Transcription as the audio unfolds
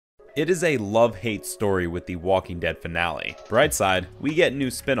It is a love-hate story with the Walking Dead finale. Bright side, we get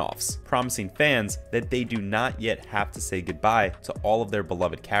new spin-offs, promising fans that they do not yet have to say goodbye to all of their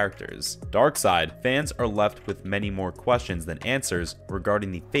beloved characters. Dark side, fans are left with many more questions than answers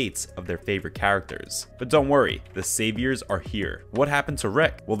regarding the fates of their favorite characters. But don't worry, the saviors are here. What happened to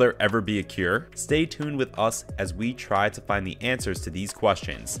Rick? Will there ever be a cure? Stay tuned with us as we try to find the answers to these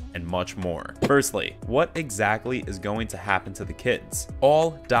questions and much more. Firstly, what exactly is going to happen to the kids?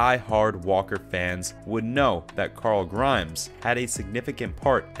 All die-hard Walker fans would know that Carl Grimes had a significant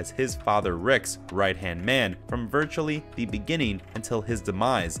part as his father Rick's right-hand man from virtually the beginning until his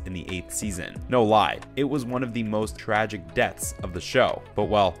demise in the 8th season. No lie, it was one of the most tragic deaths of the show, but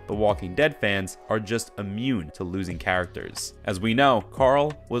well, the Walking Dead fans are just immune to losing characters. As we know,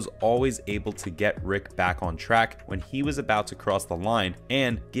 Carl was always able to get Rick back on track when he was about to cross the line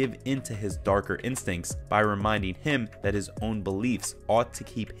and give in to his darker instincts by reminding him that his own beliefs ought to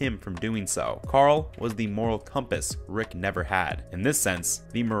keep him from doing so. Carl was the moral compass Rick never had. In this sense,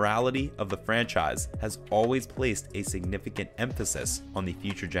 the morality of the franchise has always placed a significant emphasis on the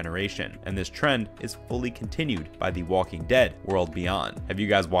future generation, and this trend is fully continued by The Walking Dead World Beyond. Have you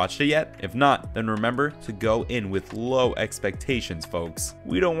guys watched it yet? If not, then remember to go in with low expectations, folks.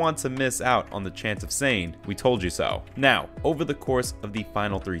 We don't want to miss out on the chance of saying, "We told you so." Now, over the course of the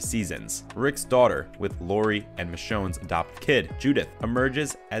final 3 seasons, Rick's daughter, with Lori and Michonne's adopted kid, Judith,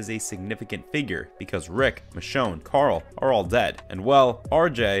 emerges as a significant figure because Rick, Michonne, Carl are all dead, and well,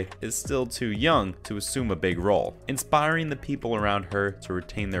 RJ is still too young to assume a big role, inspiring the people around her to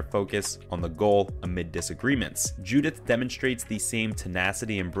retain their focus on the goal amid disagreements. Judith demonstrates the same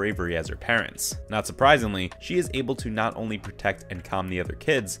tenacity and bravery as her parents. Not surprisingly, she is able to not only protect and calm the other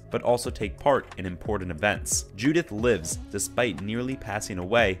kids, but also take part in important events. Judith lives despite nearly passing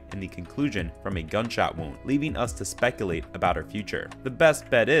away in the conclusion from a gunshot wound, leaving us to speculate about her future. The best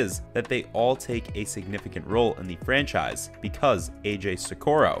bet is that they all take a significant role in the franchise because AJ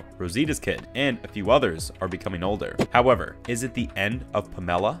Socorro, Rosita's kid, and a few others are becoming older. However, is it the end of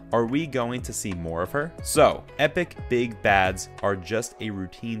Pamela? Are we going to see more of her? So, epic big bads are just a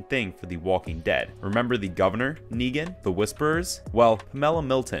routine thing for The Walking Dead. Remember the governor, Negan, the Whisperers? Well, Pamela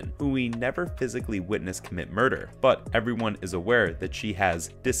Milton, who we never physically witnessed commit murder, but everyone is aware that she has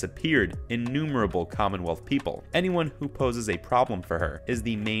disappeared innumerable Commonwealth people. Anyone who poses a problem for her is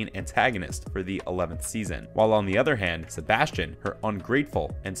the main antagonist for the 11th season, while on the other hand, Sebastian, her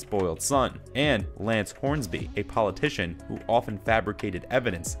ungrateful and spoiled son, and Lance Hornsby, a politician who often fabricated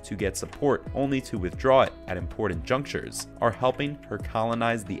evidence to get support only to withdraw it at important junctures, are helping her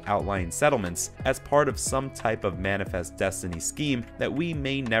colonize the outlying settlements as part of some type of manifest destiny scheme that we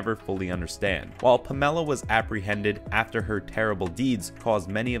may never fully understand. While Pamela was apprehended after her terrible deeds caused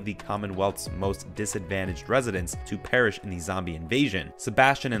many of the Commonwealth's most disadvantaged residents to perish in the zombie invasion,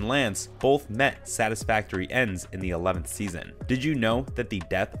 Sebastian and Lance both met satisfactory ends in the 11th season. Did you know that the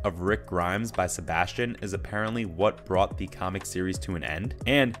death of Rick Grimes by Sebastian is apparently what brought the comic series to an end?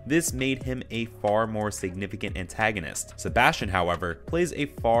 And this made him a far more significant antagonist. Sebastian, however, plays a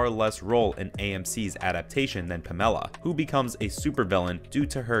far less role in AMC's adaptation than Pamela, who becomes a supervillain due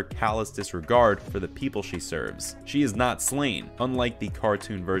to her callous disregard for the people she serves. She is not slain, unlike the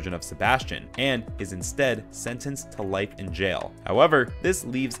cartoon version of Sebastian, and is instead sentenced to life in jail. However, this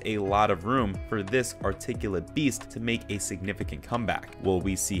leaves a lot of room for this articulate beast to make a significant comeback. Will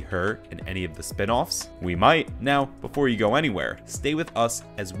we see her in any of the spin-offs? We might. Now, before you go anywhere, stay with us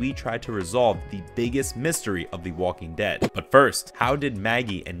as we try to resolve the biggest mystery of The Walking Dead. But first, how did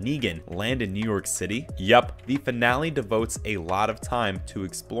Maggie and Negan land in New York City? Yup, the finale devotes a lot of time to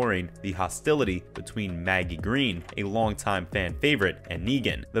exploring the hostility between Maggie Green, a longtime fan favorite, and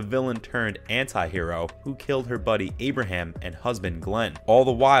Negan, the villain turned anti-hero who killed her buddy Abraham and husband Glenn, all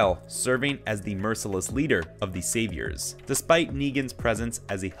the while serving as the merciless leader of the Saviors. Despite Negan's presence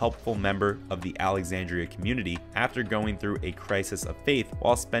as a helpful member of the Alexandria community after going through a crisis of faith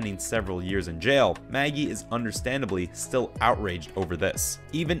while spending several years in jail, Maggie is understandably still outraged over this.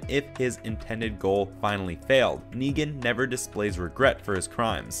 Even if his intended goal finally failed, Negan never displays regret for his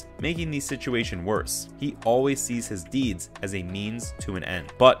crimes, making the situation worse. He always sees his deeds as a means to an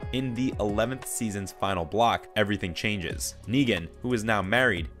end. But in the 11th season's final block, everything changes. Negan, who is now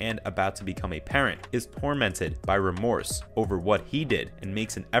married and about to become a parent, is tormented by remorse over what he did and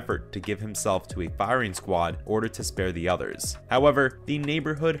makes an effort to give himself to a firing squad in order to spare the others. However, the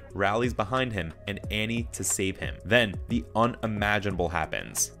neighborhood rallies behind him and Annie to save him. Then, the unimaginable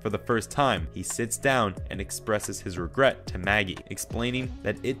happens. For the first time, he sits down and expresses his regret to Maggie, explaining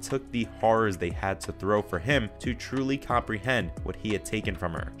that it took the horrors they had to throw for him to truly comprehend what he had taken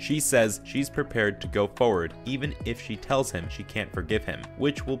from her. She says she's prepared to go forward even if she tells him she can't forgive give him,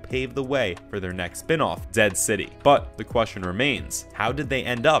 which will pave the way for their next spin-off, Dead City. But the question remains, how did they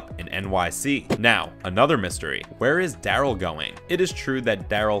end up in NYC? Now, another mystery. Where is Daryl going? It is true that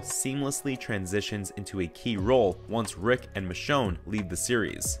Daryl seamlessly transitions into a key role once Rick and Michonne leave the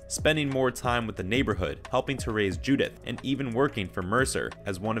series, spending more time with the neighborhood, helping to raise Judith, and even working for Mercer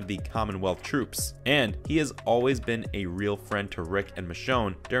as one of the Commonwealth troops. And he has always been a real friend to Rick and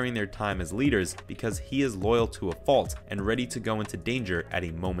Michonne during their time as leaders because he is loyal to a fault and ready to go into danger at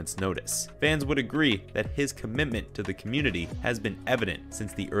a moment's notice. Fans would agree that his commitment to the community has been evident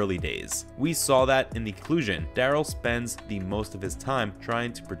since the early days. We saw that in the conclusion. Daryl spends the most of his time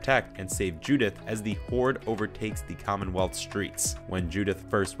trying to protect and save Judith as the Horde overtakes the Commonwealth streets. When Judith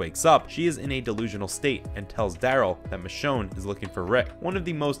first wakes up, she is in a delusional state and tells Daryl that Michonne is looking for Rick, one of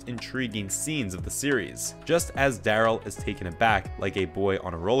the most intriguing scenes of the series. Just as Daryl is taken aback like a boy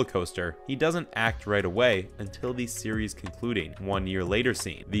on a roller coaster, he doesn't act right away until the series concluding 1 year later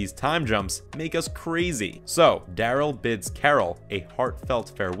scene. These time jumps make us crazy. So Daryl bids Carol a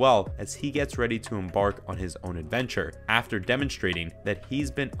heartfelt farewell as he gets ready to embark on his own adventure after demonstrating that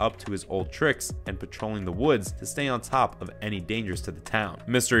he's been up to his old tricks and patrolling the woods to stay on top of any dangers to the town.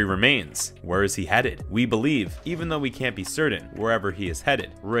 Mystery remains. Where is he headed? We believe, even though we can't be certain, wherever he is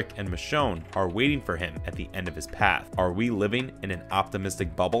headed, Rick and Michonne are waiting for him at the end of his path. Are we living in an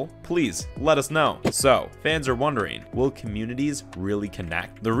optimistic bubble? Please let us know. So, fans are wondering, will communities really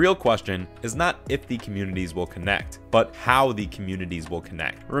connect? The real question is not if the communities will connect, but how the communities will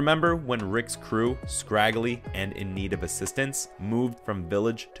connect. Remember when Rick's crew, scraggly and in need of assistance, moved from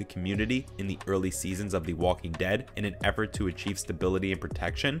village to community in the early seasons of The Walking Dead in an effort to achieve stability and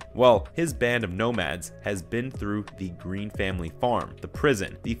protection? Well, his band of nomads has been through the Green family farm, the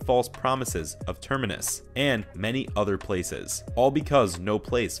prison, the false promises of Terminus, and many other places, all because no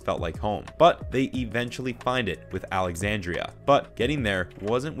place felt like home. But they eventually find it with Alexandria. But getting there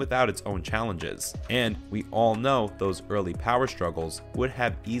wasn't without its own challenges, and we all know those early power struggles would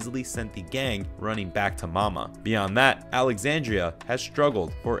have easily sent the gang running back to Mama. Beyond that, Alexandria has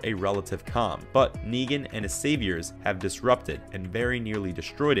struggled for a relative calm, but Negan and his saviors have disrupted and very nearly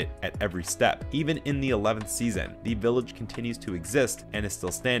destroyed it at every step. Even in the 11th season, the village continues to exist and is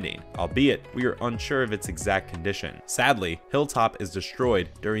still standing, albeit we are unsure of its exact condition. Sadly, Hilltop is destroyed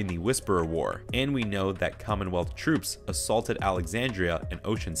during the Whisperer War, and we know that Commonwealth troops assaulted Alexandria and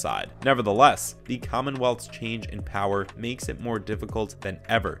Oceanside. Nevertheless, the Commonwealth's change in power makes it more difficult than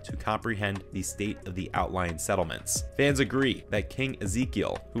ever to comprehend the state of the outlying settlements. Fans agree that King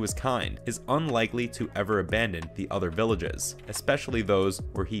Ezekiel, who is kind, is unlikely to ever abandon the other villages, especially those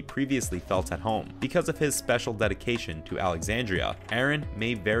where he previously felt at home. Because of his special dedication to Alexandria, Aaron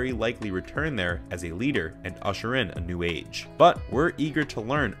may very likely return there as a leader and usher in a new age. But we're eager to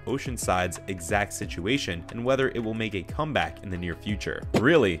learn Oceanside's exact situation and whether it will make a comeback in the near future.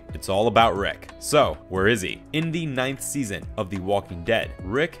 Really, it's all about Rick. So, where is he? In the 9th season of The Walking Dead,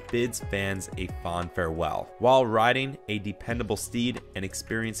 Rick bids fans a fond farewell. While riding a dependable steed and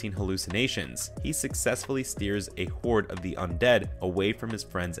experiencing hallucinations, he successfully steers a horde of the undead away from his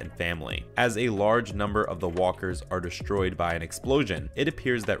friends and family. As a large number of the walkers are destroyed by an explosion, it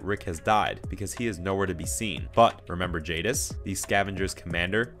appears that Rick has died because he is nowhere to be seen. But remember Jadis, the Scavengers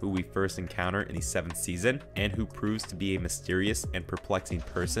commander who we first encounter in the 7th season and who proves to be a mysterious and perplexing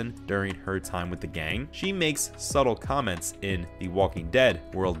person during her time with the gang? She makes subtle comments in The Walking Dead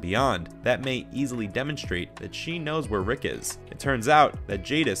World Beyond that may easily demonstrate that she knows where Rick is. It turns out that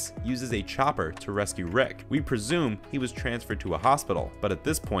Jadis uses a chopper to rescue Rick. We presume he was transferred to a hospital, but at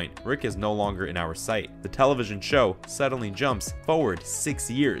this point, Rick is no longer in our sight. The television show suddenly jumps forward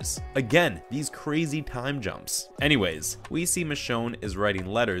 6 years. Again, these crazy time jumps. Anyways, we see Michonne is writing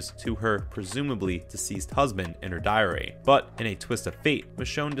letters to her presumably deceased husband in her diary. But in a twist of fate,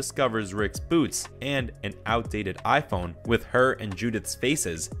 Michonne discovers Rick's boots and an outdated iPhone with her and Judith's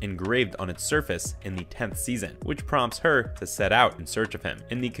faces engraved on its surface in the 10th season, which prompts her to set out in search of him.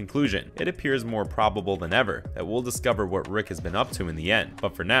 In the conclusion, it appears more probable than ever that we'll discover what Rick has been up to in the end,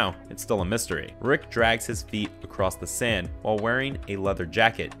 but for now, it's still a mystery. Rick drags his feet across the sand while wearing a leather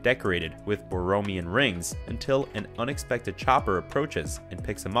jacket decorated with Borromean rings until an unexpected chopper approaches and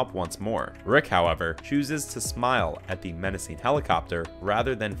picks him up once more. Rick, however, chooses to smile at the menacing helicopter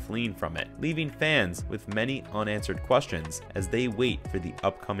rather than fleeing from it, leaving fans with many unanswered questions as they wait for the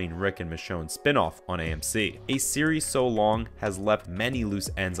upcoming Rick and Michonne spin-off on AMC. A series so long has left many loose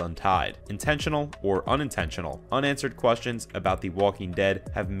ends untied. Intentional or unintentional, unanswered questions about The Walking Dead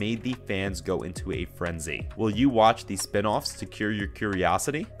have made the fans go into a frenzy. Will you watch the spin-offs to cure your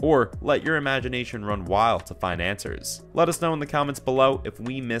curiosity, or let your imagination run wild to find answers? Let us know in the comments below if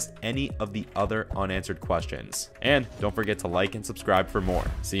we missed any of the other unanswered questions. And don't don't forget to like and subscribe for more.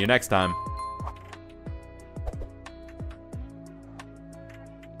 See you next time.